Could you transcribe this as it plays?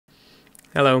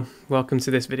Hello, welcome to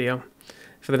this video.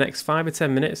 For the next 5 or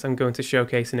 10 minutes I'm going to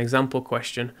showcase an example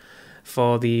question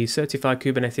for the Certified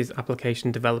Kubernetes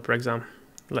Application Developer exam.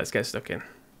 Let's get stuck in.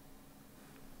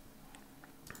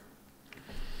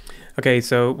 Okay,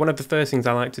 so one of the first things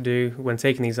I like to do when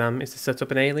taking the exam is to set up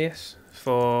an alias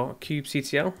for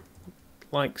kubectl,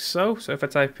 like so. So if I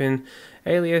type in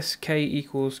alias k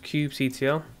equals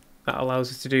kubectl, that allows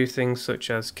us to do things such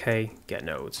as k get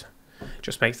nodes.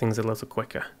 Just make things a little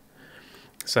quicker.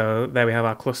 So there we have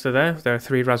our cluster there. There are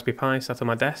 3 Raspberry Pi sat on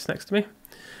my desk next to me.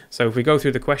 So if we go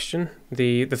through the question,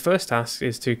 the first task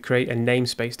is to create a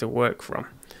namespace to work from.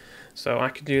 So I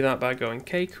could do that by going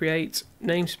create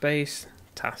namespace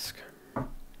task.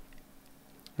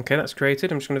 Okay, that's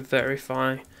created. I'm just going to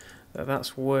verify that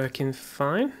that's working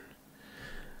fine.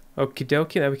 Okie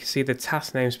dokie, there we can see the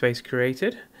task namespace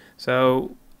created.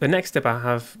 So the next step I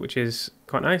have, which is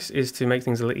quite nice, is to make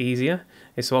things a little easier,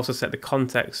 is to also set the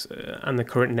context and the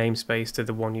current namespace to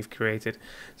the one you've created.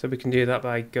 So we can do that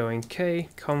by going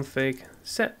config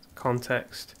set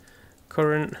context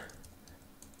current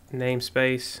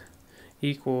namespace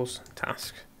equals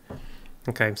task.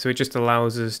 Okay, so it just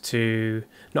allows us to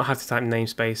not have to type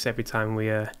namespace every time we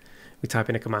type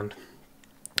in a command.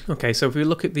 Okay, so if we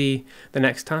look at the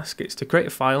next task, it's to create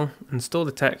a file and store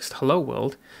the text hello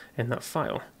world in that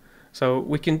file. So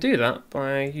we can do that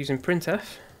by using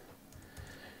printf,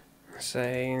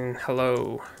 saying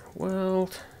hello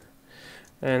world,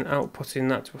 and outputting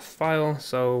that to a file.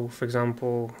 So for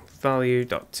example,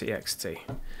 value.txt.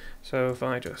 So if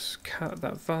I just cut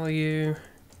that value,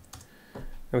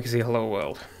 we can see hello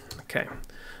world. Okay,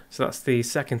 so that's the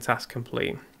second task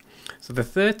complete. So the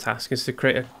third task is to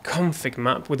create a config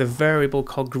map with a variable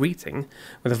called greeting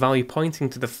with a value pointing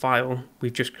to the file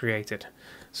we've just created.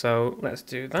 So let's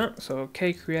do that. So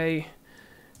create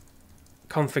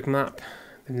config map,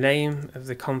 the name of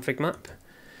the config map.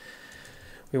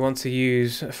 We want to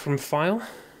use from file.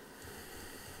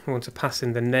 We want to pass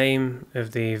in the name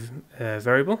of the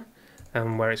variable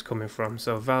and where it's coming from.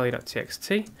 So value.txt.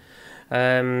 Give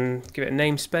it a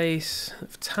namespace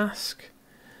of task.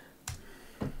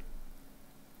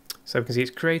 So we can see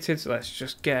it's created, so let's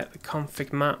just get the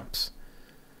config maps.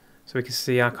 So we can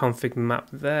see our config map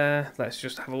there. Let's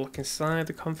just have a look inside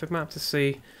the config map to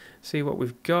see what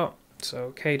we've got.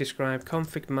 So describe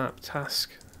config map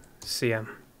task cm.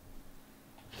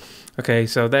 Okay,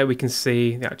 so there we can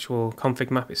see the actual config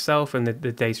map itself and the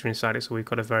data inside it. So we've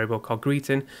got a variable called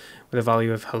greeting with a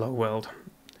value of hello world.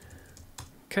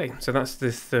 Okay, so that's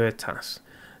the third task.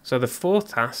 So the fourth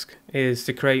task is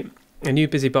to create a new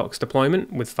BusyBox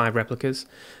deployment with 5 replicas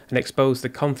and expose the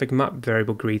config map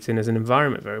variable greeting as an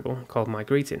environment variable called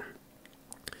myGreeting.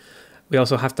 We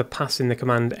also have to pass in the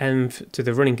command env to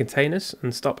the running containers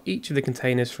and stop each of the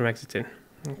containers from exiting.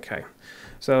 Okay,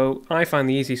 so I find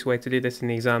the easiest way to do this in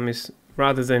the exam is,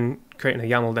 rather than creating a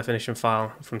YAML definition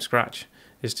file from scratch,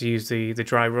 is to use the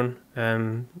dry run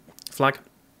flag,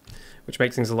 which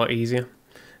makes things a lot easier,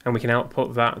 and we can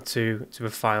output that to a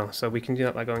file. So we can do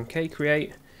that by going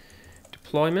create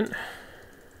deployment.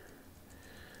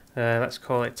 Let's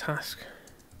call it task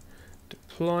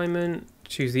deployment.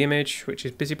 Choose the image, which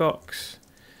is BusyBox.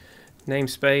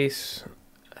 Namespace.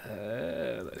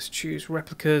 Let's choose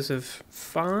replicas of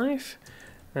 5.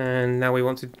 And now we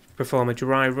want to perform a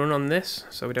dry run on this,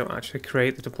 so we don't actually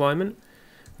create the deployment.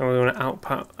 And we want to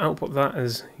output that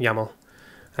as YAML.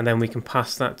 And then we can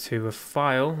pass that to a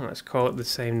file. Let's call it the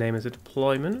same name as the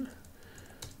deployment.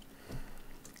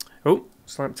 Oh,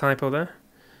 slight typo there.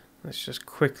 Let's just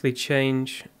quickly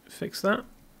fix that.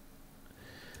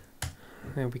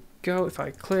 There we go. If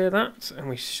I clear that, and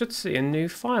we should see a new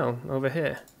file over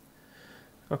here.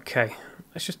 Okay,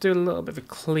 let's just do a little bit of a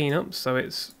cleanup so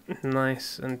it's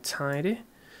nice and tidy.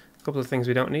 A couple of things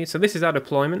we don't need. So this is our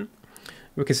deployment.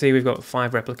 We can see we've got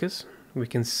 5 replicas. We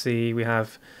can see we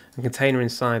have a container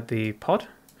inside the pod.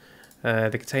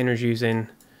 The container is using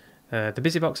the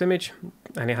BusyBox image,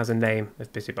 and it has a name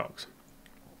of BusyBox.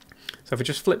 So if we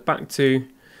just flip back to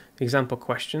the example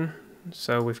question,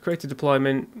 so we've created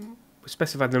deployment, we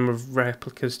specified the number of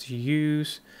replicas to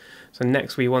use. So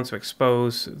next we want to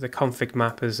expose the config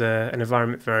map as an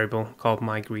environment variable called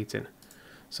myGreeting.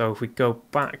 So if we go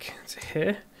back to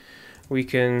here, we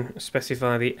can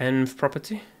specify the env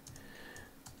property.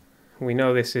 We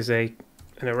know this is an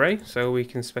array, so we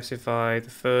can specify the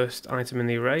first item in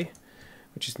the array,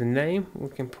 which is the name. We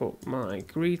can put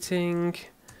myGreeting,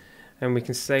 and we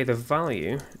can say the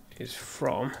value is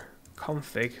from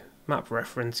config map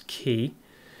reference key.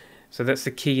 So that's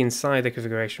the key inside the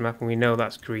configuration map, and we know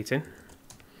that's greeting.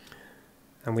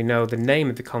 And we know the name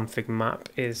of the config map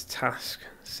is task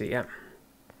cm.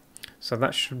 So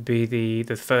that should be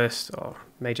the first or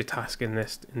major task in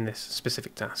this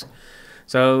specific task.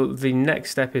 So the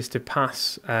next step is to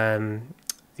pass the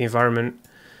environment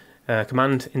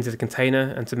command into the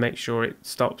container and to make sure it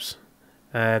stops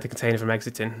the container from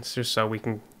exiting, just so we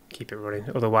can keep it running.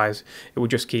 Otherwise, it will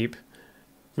just keep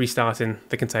restarting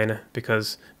the container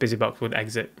because BusyBox would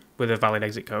exit with a valid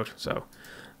exit code. So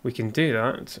we can do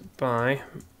that by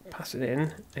passing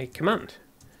in a command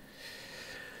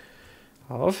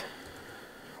of,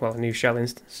 well, a new shell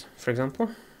instance, for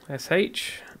example,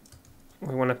 sh.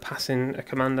 We want to pass in a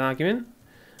command argument,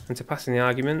 and to pass in the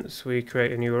arguments, we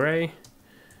create a new array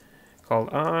called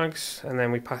args, and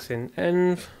then we pass in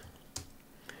env,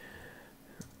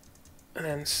 and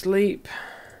then sleep.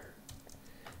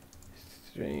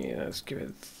 Let's give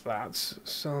it that.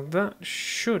 So that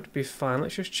should be fine.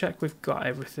 Let's just check we've got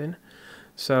everything.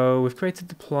 So we've created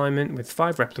deployment with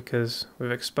 5 replicas.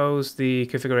 We've exposed the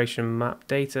configuration map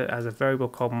data as a variable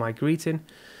called myGreeting.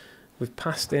 We've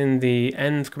passed in the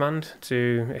env command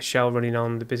to a shell running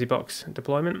on the BusyBox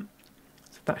deployment.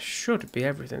 So that should be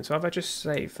everything. So if I just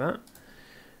save that.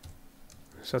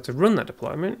 So to run that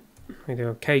deployment, we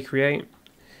do create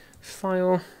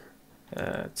file,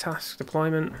 task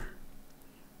deployment.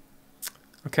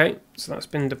 Okay, so that's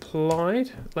been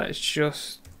deployed. Let's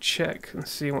just check and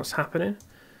see what's happening.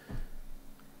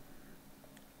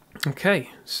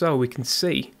 Okay, so we can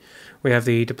see we have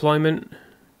the deployment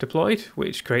deployed,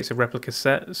 which creates a replica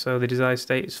set. So the desired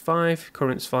state is 5,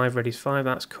 current's 5, ready's 5,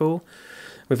 that's cool.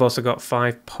 We've also got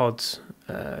 5 pods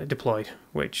deployed,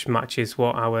 which matches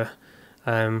what our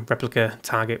replica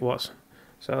target was.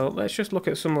 So let's just look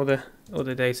at some other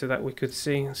data that we could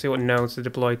see and see what nodes are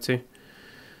deployed to.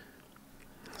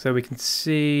 So we can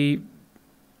see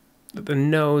that the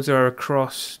nodes are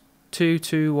across 2,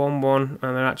 2, 1, 1, and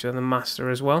they're actually on the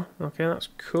master as well. Okay, that's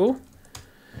cool.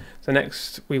 So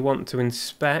next we want to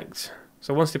inspect.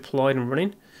 So once deployed and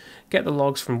running, get the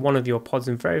logs from one of your pods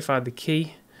and verify the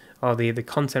key or the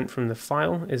content from the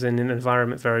file is in an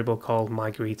environment variable called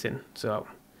myGreeting. So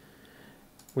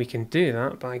we can do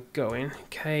that by going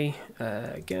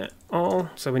get all.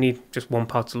 So we need just one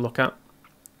pod to look at.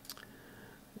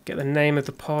 Get the name of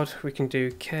the pod. We can do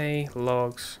k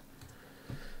logs.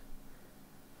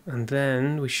 And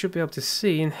then we should be able to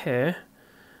see in here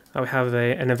that we have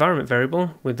an environment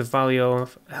variable with the value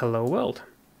of hello world.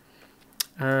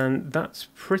 And that's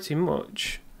pretty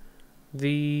much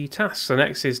the task. So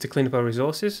next is to clean up our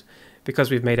resources.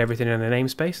 Because we've made everything in a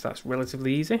namespace, that's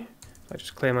relatively easy. I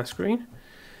just clear my screen.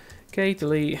 Okay,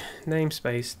 delete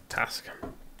namespace task.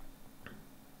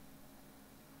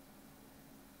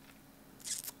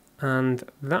 And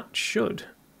that should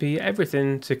be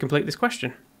everything to complete this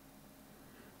question.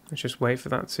 Let's just wait for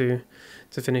that to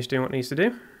finish doing what it needs to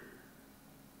do.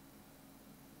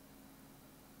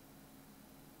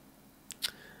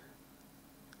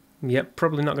 Yep,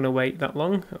 probably not going to wait that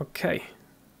long. Okay.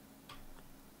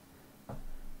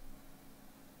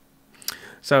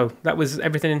 So that was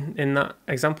everything in that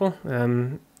example.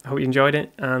 I hope you enjoyed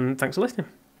it, and thanks for listening.